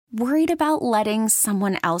Worried about letting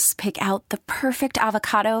someone else pick out the perfect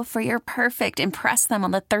avocado for your perfect impress them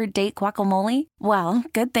on the third date guacamole? Well,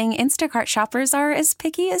 good thing Instacart shoppers are as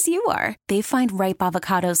picky as you are. They find ripe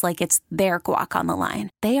avocados like it's their guac on the line.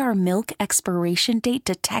 They are milk expiration date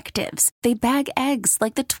detectives. They bag eggs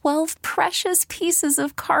like the 12 precious pieces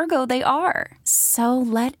of cargo they are. So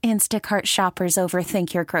let Instacart shoppers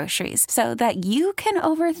overthink your groceries so that you can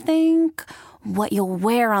overthink what you'll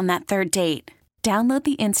wear on that third date. Download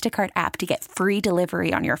the Instacart app to get free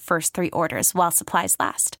delivery on your first 3 orders while supplies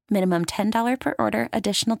last. Minimum $10 per order.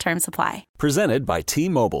 Additional terms apply. Presented by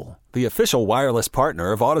T-Mobile, the official wireless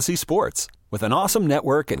partner of Odyssey Sports. With an awesome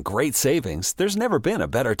network and great savings, there's never been a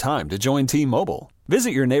better time to join T-Mobile. Visit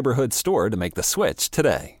your neighborhood store to make the switch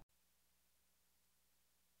today.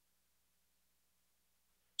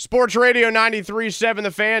 Sports Radio 93.7 The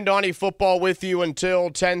Fan. Donnie Football with you until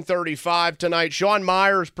 10:35 tonight. Sean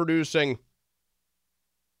Myers producing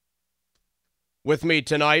with me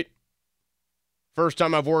tonight. First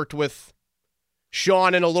time I've worked with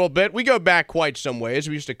Sean in a little bit. We go back quite some ways.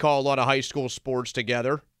 We used to call a lot of high school sports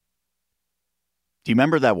together. Do you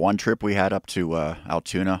remember that one trip we had up to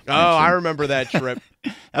Altoona? Oh, I remember that trip.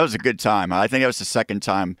 That was a good time. I think that was the second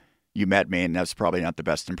time you met me, and that's probably not the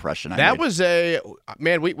best impression I made. That was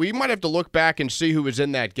man, we might have to look back and see who was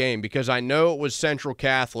in that game, because I know it was Central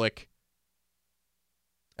Catholic,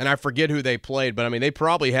 and I forget who they played, but I mean, they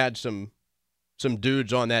probably had some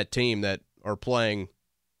dudes on that team that are playing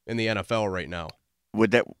in the NFL right now. Was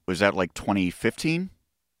that like 2015?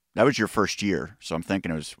 That was your first year, so I'm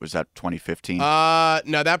thinking was that 2015? No,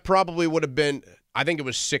 that probably would have been, I think it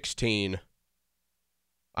was 16,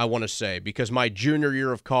 I want to say, because my junior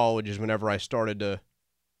year of college is whenever I started to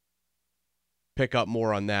pick up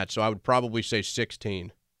more on that, so I would probably say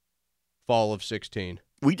 16, fall of 16.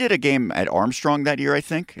 We did a game at Armstrong that year, I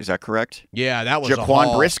think. Is that correct? Yeah, that was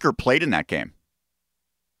Jaquan Brisker played in that game.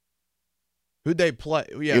 Who'd they play?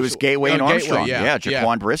 Yeah, it was Gateway and Armstrong. Gateway, yeah,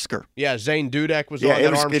 Jaquan Brisker. Yeah, Zane Dudek was on that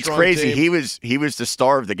Armstrong it's crazy. team. He was the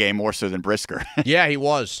star of the game more so than Brisker. Yeah, he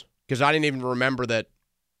was, because I didn't even remember that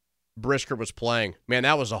Brisker was playing. Man,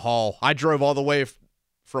 that was a haul. I drove all the way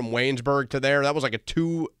from Waynesburg to there. That was like a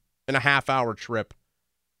 2.5-hour trip.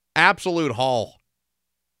 Absolute haul.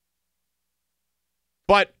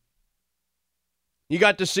 But you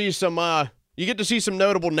got to see some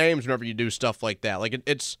notable names whenever you do stuff like that. Like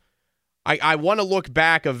it's I want to look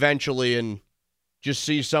back eventually and just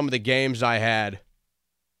see some of the games I had.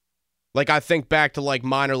 Like, I think back to, like,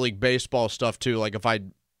 minor league baseball stuff, too. Like, if I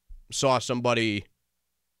saw somebody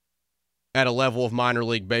at a level of minor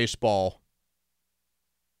league baseball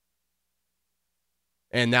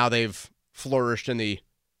and now they've flourished in the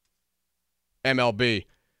MLB.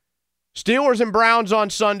 Steelers and Browns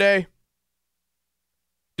on Sunday.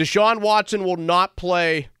 Deshaun Watson will not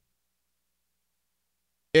play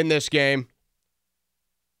in this game.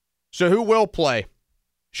 So who will play?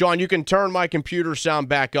 Sean, you can turn my computer sound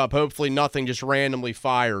back up. Hopefully nothing just randomly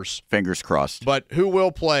fires. Fingers crossed. But who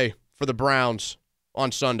will play for the Browns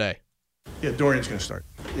on Sunday? Yeah, Dorian's going to start.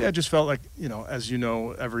 Yeah, it just felt like, as you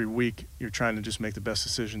know, every week you're trying to just make the best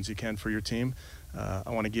decisions you can for your team.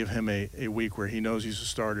 I want to give him a week where he knows he's a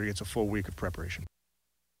starter. He gets a full week of preparation.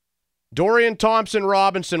 Dorian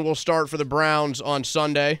Thompson-Robinson will start for the Browns on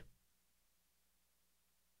Sunday.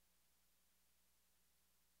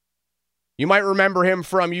 You might remember him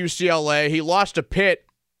from UCLA. He lost to Pitt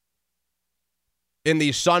in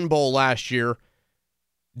the Sun Bowl last year.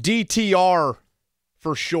 DTR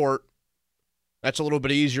for short. That's a little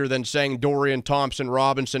bit easier than saying Dorian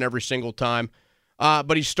Thompson-Robinson every single time.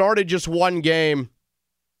 But he started just one game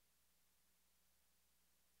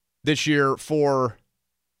this year for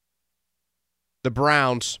the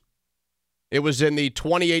Browns. It was in the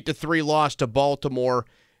 28-3 loss to Baltimore.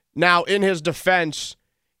 Now, in his defense,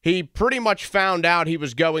 he pretty much found out he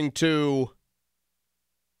was going to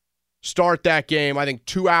start that game, I think,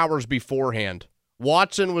 2 hours beforehand.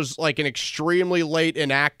 Watson was like an extremely late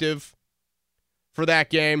inactive for that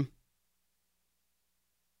game.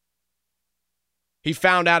 He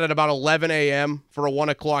found out at about 11 a.m. for a 1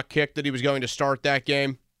 o'clock kick that he was going to start that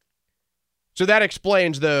game. So that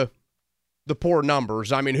explains the poor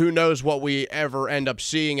numbers. I mean, who knows what we ever end up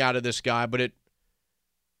seeing out of this guy, but it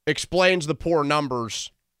explains the poor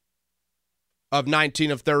numbers of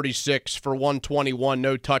 19 of 36 for 121,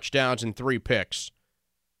 no touchdowns, and 3 picks.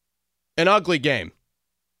 An ugly game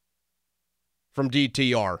from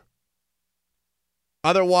DTR.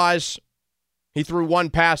 Otherwise, he threw one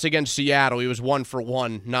pass against Seattle. He was 1 for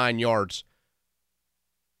 1, 9 yards.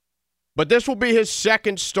 But this will be his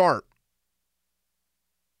second start,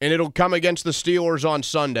 and it'll come against the Steelers on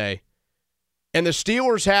Sunday. And the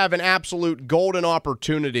Steelers have an absolute golden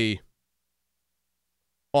opportunity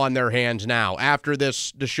on their hands now after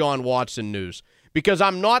this Deshaun Watson news. Because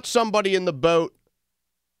I'm not somebody in the boat,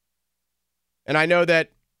 and I know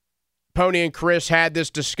that Pony and Chris had this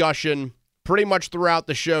discussion pretty much throughout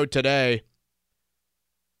the show today.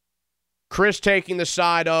 Chris taking the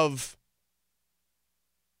side of,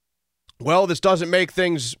 well, this doesn't make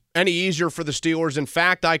things any easier for the Steelers. In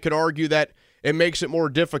fact, I could argue that it makes it more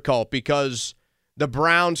difficult because the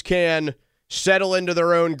Browns can settle into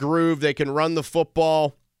their own groove. They can run the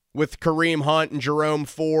football with Kareem Hunt and Jerome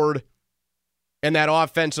Ford and that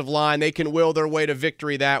offensive line. They can will their way to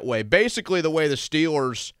victory that way. Basically, the way the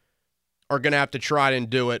Steelers are going to have to try and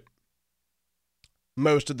do it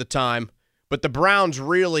most of the time. But the Browns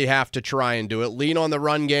really have to try and do it. Lean on the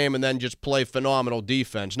run game and then just play phenomenal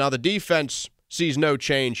defense. Now, the defense sees no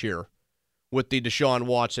change here with the Deshaun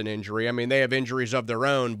Watson injury. I mean, they have injuries of their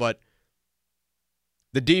own, but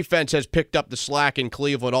the defense has picked up the slack in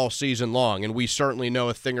Cleveland all season long, and we certainly know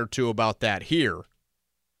a thing or two about that here.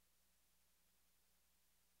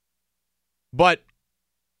 But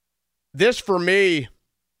this, for me,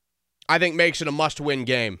 I think makes it a must-win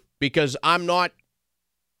game because I'm not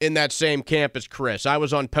in that same camp as Chris. I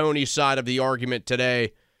was on Pony's side of the argument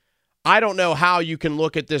today. I don't know how you can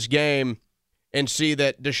look at this game and see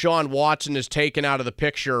that Deshaun Watson is taken out of the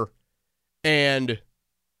picture and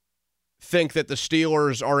think that the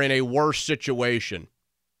Steelers are in a worse situation.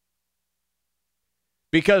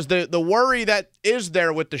 Because the worry that is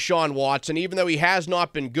there with Deshaun Watson, even though he has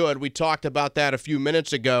not been good, we talked about that a few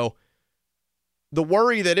minutes ago, the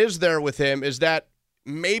worry that is there with him is that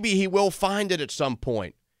maybe he will find it at some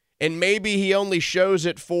point. And maybe he only shows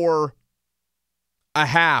it for a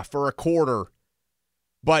half or a quarter.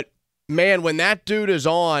 But, man, when that dude is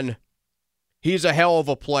on, he's a hell of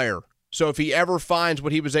a player. So if he ever finds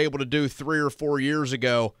what he was able to do 3 or 4 years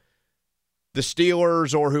ago, the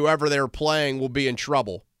Steelers or whoever they're playing will be in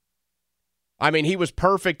trouble. I mean, he was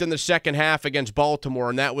perfect in the second half against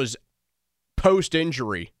Baltimore, and that was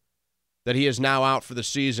post-injury that he is now out for the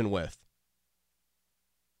season with.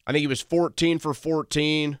 I think he was 14 for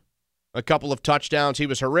 14, a couple of touchdowns. He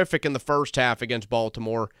was horrific in the first half against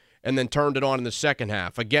Baltimore and then turned it on in the second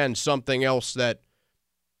half. Again, something else that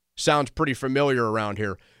sounds pretty familiar around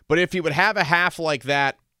here. But if he would have a half like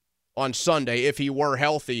that on Sunday, if he were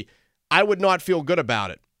healthy, I would not feel good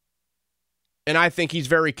about it. And I think he's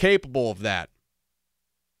very capable of that.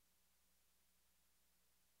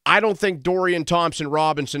 I don't think Dorian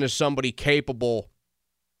Thompson-Robinson is somebody capable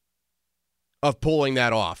of pulling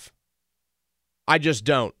that off. I just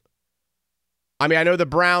don't. I mean, I know the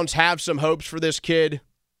Browns have some hopes for this kid.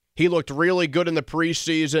 He looked really good in the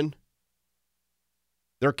preseason.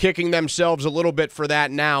 They're kicking themselves a little bit for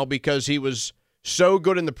that now because he was so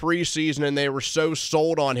good in the preseason and they were so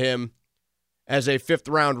sold on him as a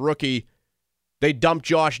fifth-round rookie, they dumped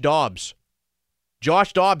Josh Dobbs.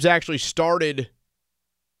 Josh Dobbs actually started,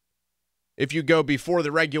 if you go before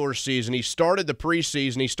the regular season, he started the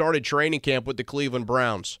preseason, he started training camp with the Cleveland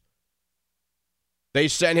Browns. They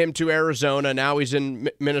sent him to Arizona, now he's in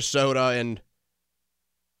Minnesota, and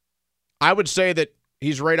I would say that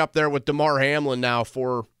he's right up there with DeMar Hamlin now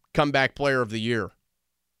for comeback player of the year.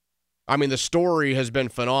 I mean, the story has been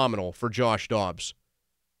phenomenal for Josh Dobbs.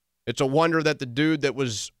 It's a wonder that the dude that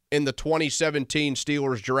was in the 2017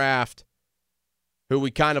 Steelers draft, who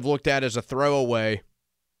we kind of looked at as a throwaway,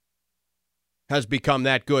 has become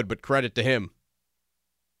that good, but credit to him.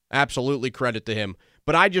 Absolutely credit to him.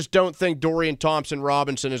 But I just don't think Dorian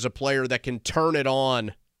Thompson-Robinson is a player that can turn it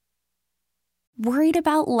on. Worried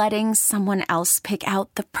about letting someone else pick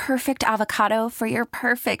out the perfect avocado for your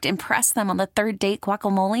perfect impress them on the third date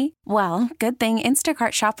guacamole? Well, good thing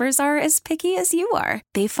Instacart shoppers are as picky as you are.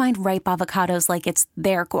 They find ripe avocados like it's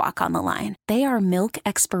their guac on the line. They are milk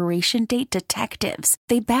expiration date detectives.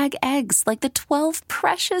 They bag eggs like the 12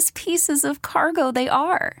 precious pieces of cargo they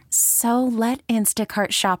are. So let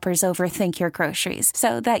Instacart shoppers overthink your groceries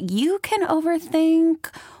so that you can overthink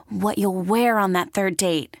what you'll wear on that third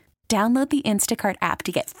date. Download the Instacart app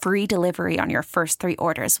to get free delivery on your first 3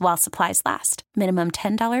 orders while supplies last. Minimum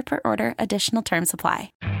 $10 per order. Additional terms apply.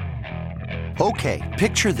 Okay,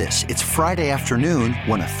 picture this. It's Friday afternoon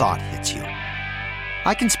when a thought hits you.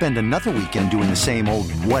 I can spend another weekend doing the same old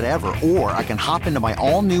whatever, or I can hop into my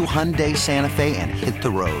all-new Hyundai Santa Fe and hit the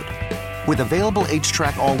road. With available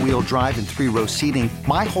H-Track all-wheel drive and 3-row seating,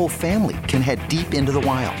 my whole family can head deep into the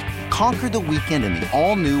wild. Conquer the weekend in the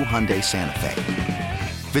all-new Hyundai Santa Fe.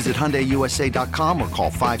 Visit HyundaiUSA.com or call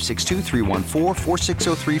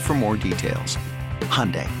 562-314-4603 for more details.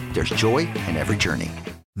 Hyundai, there's joy in every journey.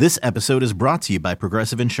 This episode is brought to you by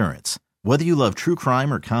Progressive Insurance. Whether you love true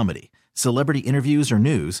crime or comedy, celebrity interviews or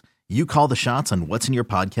news, you call the shots on what's in your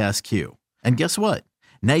podcast queue. And guess what?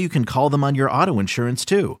 Now you can call them on your auto insurance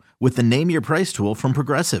too with the Name Your Price tool from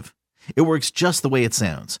Progressive. It works just the way it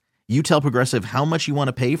sounds. You tell Progressive how much you want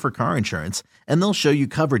to pay for car insurance, and they'll show you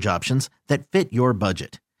coverage options that fit your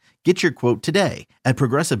budget. Get your quote today at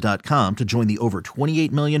Progressive.com to join the over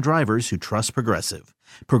 28 million drivers who trust Progressive.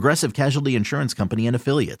 Progressive Casualty Insurance Company and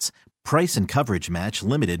Affiliates. Price and coverage match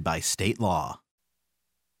limited by state law.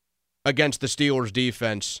 Against the Steelers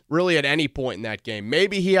defense, really at any point in that game.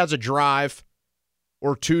 Maybe he has a drive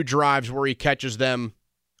or two drives where he catches them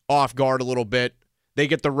off guard a little bit. They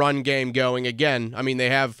get the run game going again. I mean, they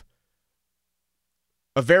have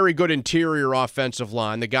a very good interior offensive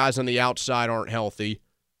line. The guys on the outside aren't healthy.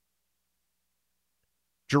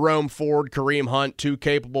 Jerome Ford, Kareem Hunt, two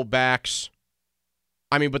capable backs.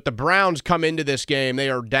 I mean, but the Browns come into this game. They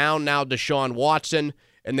are down now Deshaun Watson,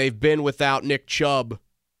 and they've been without Nick Chubb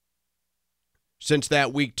since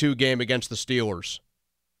that Week 2 game against the Steelers.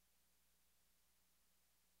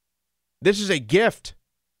 This is a gift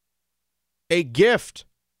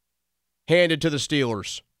handed to the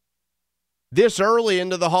Steelers this early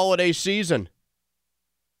into the holiday season.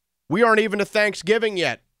 We aren't even to Thanksgiving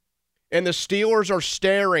yet, and the Steelers are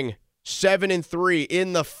staring 7-3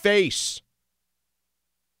 in the face.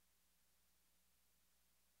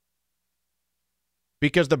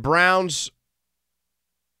 Because the Browns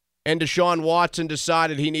and Deshaun Watson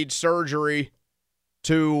decided he needs surgery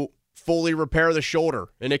to fully repair the shoulder,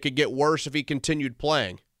 and it could get worse if he continued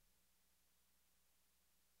playing.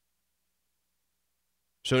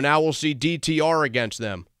 So now we'll see DTR against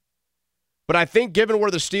them. But I think given where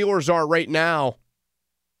the Steelers are right now,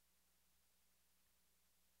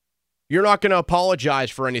 you're not going to apologize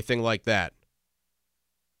for anything like that.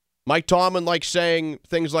 Mike Tomlin likes saying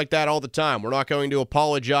things like that all the time. We're not going to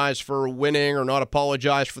apologize for winning or not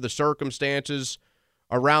apologize for the circumstances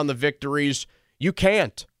around the victories. You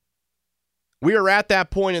can't. We are at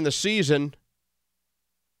that point in the season,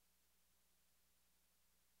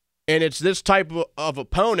 and it's this type of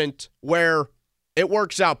opponent where it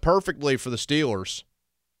works out perfectly for the Steelers.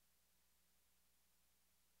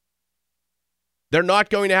 They're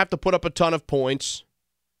not going to have to put up a ton of points,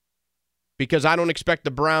 because I don't expect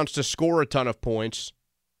the Browns to score a ton of points.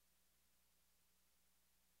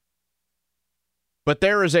 But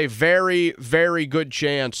there is a very, very good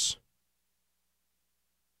chance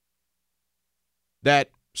that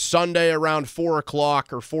Sunday around 4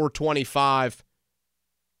 o'clock or 4:25,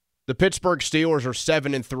 the Pittsburgh Steelers are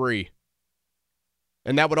 7-3.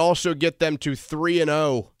 And that would also get them to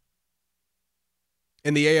 3-0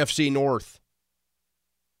 in the AFC North.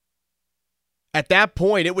 At that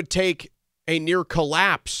point, it would take a near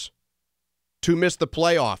collapse to miss the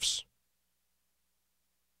playoffs.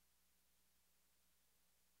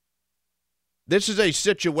 This is a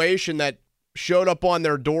situation that showed up on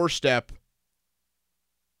their doorstep,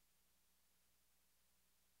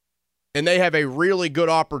 and they have a really good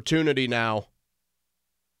opportunity now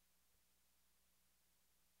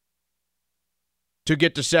to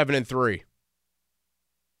get to 7-3.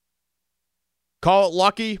 Call it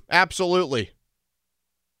lucky? Absolutely.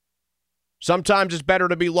 Sometimes it's better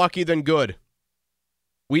to be lucky than good.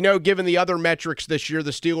 We know, given the other metrics this year, the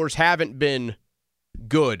Steelers haven't been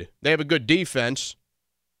good. They have a good defense.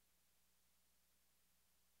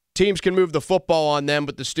 Teams can move the football on them,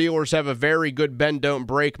 but the Steelers have a very good bend, don't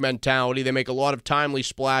break mentality. They make a lot of timely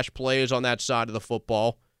splash plays on that side of the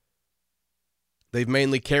football. They've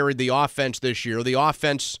mainly carried the offense this year. The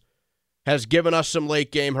offense has given us some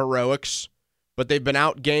late-game heroics, but they've been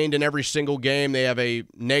outgained in every single game. They have a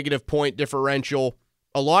negative point differential.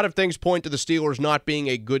 A lot of things point to the Steelers not being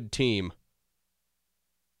a good team,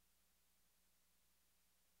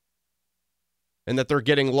 and that they're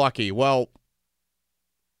getting lucky. Well,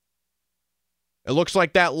 it looks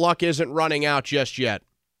like that luck isn't running out just yet,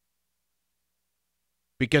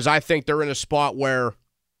 because I think they're in a spot where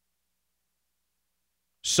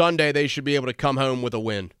Sunday they should be able to come home with a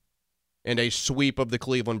win and a sweep of the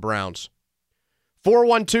Cleveland Browns.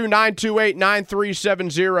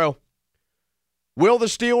 412-928-9370. Will the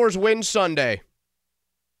Steelers win Sunday?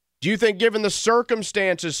 Do you think, given the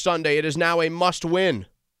circumstances Sunday, it is now a must-win?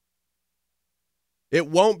 It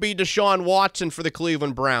won't be Deshaun Watson for the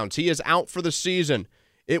Cleveland Browns. He is out for the season.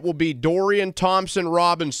 It will be Dorian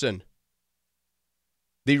Thompson-Robinson,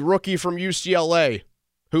 the rookie from UCLA,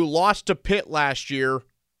 who lost to Pitt last year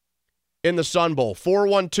in the Sun Bowl.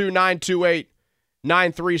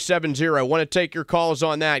 412-928-9370. Want to take your calls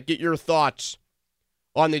on that. Get your thoughts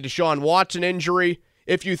on the Deshaun Watson injury.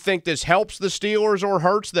 If you think this helps the Steelers or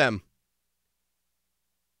hurts them.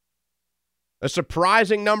 A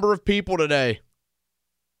surprising number of people today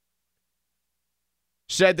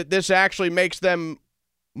said that this actually makes them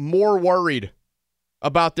more worried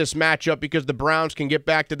about this matchup because the Browns can get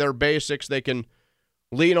back to their basics. They can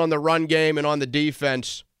lean on the run game and on the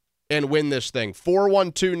defense and win this thing.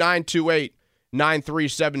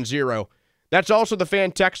 412-928-9370. That's also the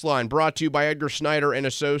fan text line brought to you by Edgar Snyder and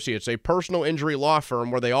Associates, a personal injury law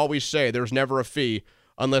firm where they always say there's never a fee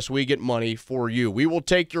unless we get money for you. We will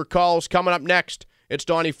take your calls. Coming up next, it's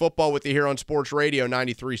Donnie Football with you here on Sports Radio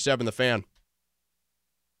 93.7 The Fan.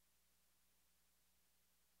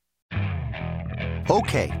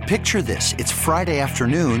 Okay, picture this. It's Friday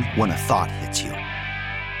afternoon when a thought hits you.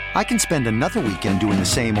 I can spend another weekend doing the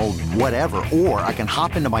same old whatever, or I can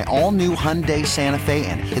hop into my all-new Hyundai Santa Fe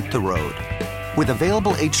and hit the road. With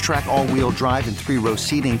available H-Track all-wheel drive and 3-row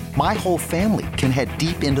seating, my whole family can head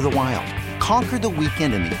deep into the wild. Conquer the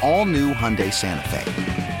weekend in the all-new Hyundai Santa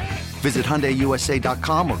Fe. Visit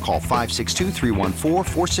HyundaiUSA.com or call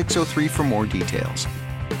 562-314-4603 for more details.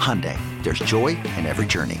 Hyundai, there's joy in every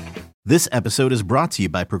journey. This episode is brought to you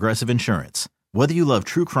by Progressive Insurance. Whether you love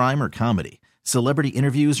true crime or comedy, celebrity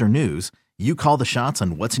interviews or news, you call the shots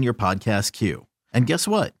on what's in your podcast queue. And guess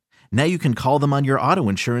what? Now you can call them on your auto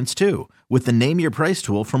insurance too with the Name Your Price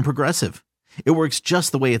tool from Progressive. It works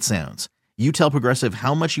just the way it sounds. You tell Progressive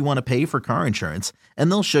how much you want to pay for car insurance, and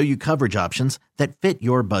they'll show you coverage options that fit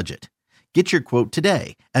your budget. Get your quote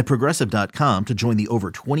today at Progressive.com to join the over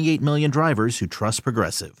 28 million drivers who trust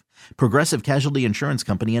Progressive. Progressive Casualty Insurance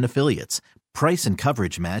Company and Affiliates. Price and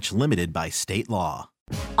coverage match limited by state law.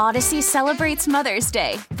 Odyssey celebrates Mother's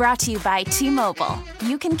Day, brought to you by T-Mobile.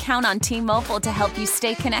 You can count on T-Mobile to help you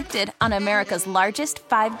stay connected on America's largest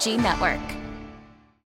 5G network.